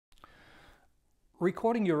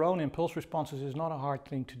Recording your own impulse responses is not a hard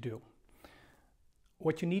thing to do.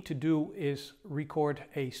 What you need to do is record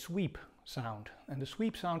a sweep sound, and the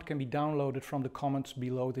sweep sound can be downloaded from the comments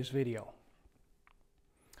below this video.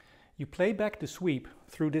 You play back the sweep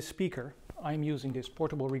through this speaker. I'm using this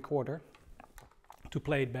portable recorder to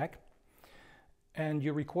play it back, and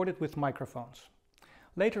you record it with microphones.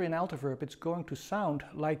 Later in Altiverb it's going to sound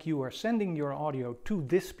like you are sending your audio to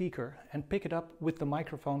this speaker and pick it up with the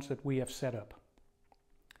microphones that we have set up.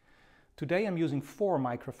 Today I'm using 4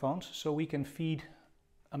 microphones, so we can feed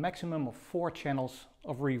a maximum of 4 channels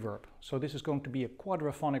of reverb. So this is going to be a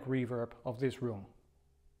quadraphonic reverb of this room.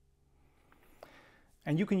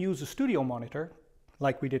 And you can use a studio monitor,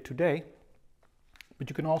 like we did today, but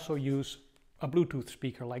you can also use a Bluetooth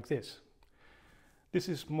speaker like this. This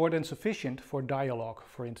is more than sufficient for dialogue,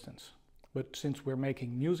 for instance. But since we're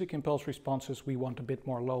making music impulse responses, we want a bit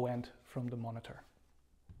more low end from the monitor.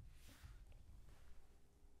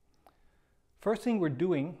 First thing we're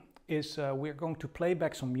doing is we're going to play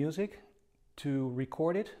back some music to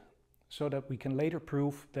record it so that we can later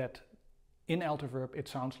prove that in Altiverb it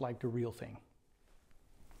sounds like the real thing.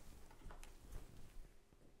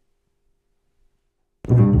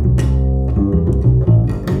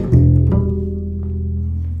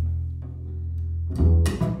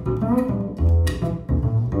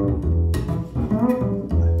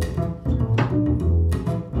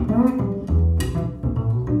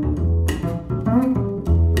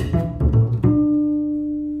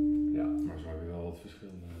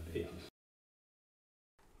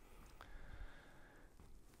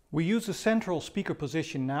 We use a central speaker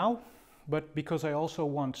position now, but because I also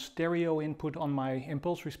want stereo input on my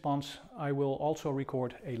impulse response, I will also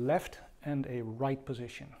record a left and a right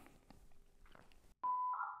position.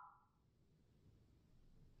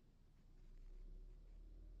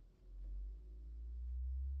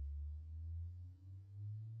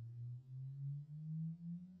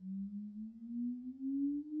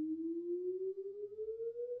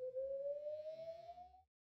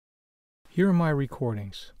 Here are my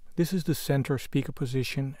recordings. This is the center speaker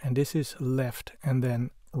position, and this is left and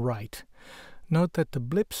then right. Note that the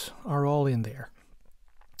blips are all in there.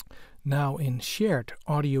 Now in Shared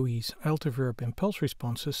AudioEase Altiverb Impulse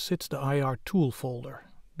Responses sits the IR Tool folder.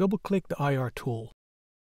 Double-click the IR tool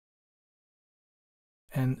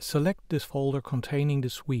and select this folder containing the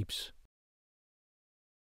sweeps.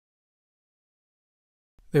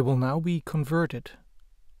 They will now be converted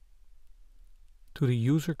to the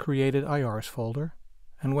user-created IRs folder.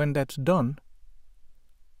 And when that's done,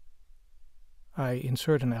 I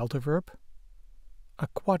insert an Altiverb, a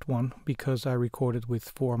quad one because I recorded with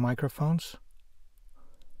 4 microphones.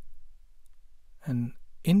 And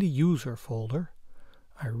in the user folder,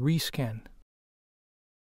 I rescan.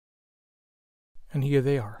 And here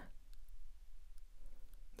they are.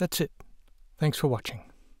 That's it. Thanks for watching.